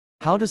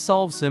How to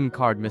solve SIM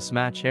card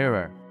mismatch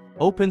error.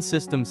 Open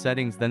System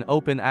Settings, then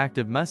open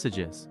Active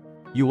Messages.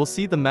 You will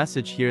see the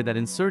message here that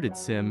inserted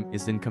SIM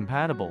is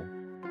incompatible.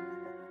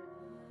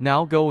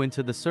 Now go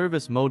into the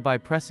service mode by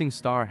pressing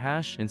 *#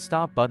 and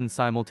stop button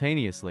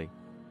simultaneously.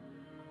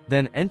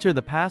 Then enter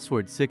the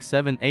password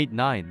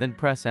 6789, then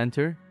press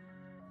enter.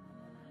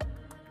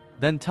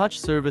 Then touch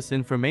service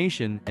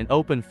information and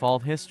open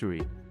fault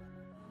history.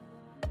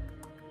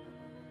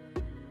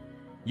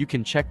 You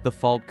can check the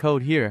fault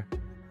code here.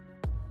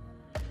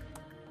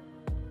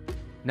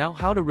 Now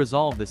how to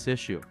resolve this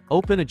issue.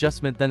 Open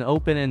adjustment, then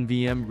open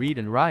NVM read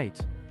and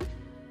write.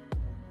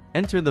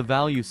 Enter the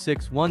value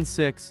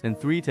 616 and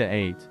 3 to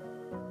 8.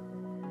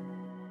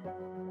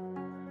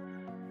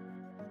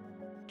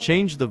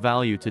 Change the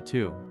value to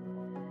 2.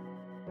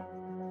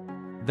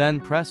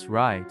 Then press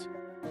write.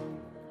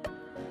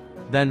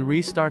 Then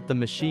restart the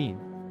machine.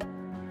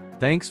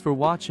 Thanks for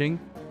watching.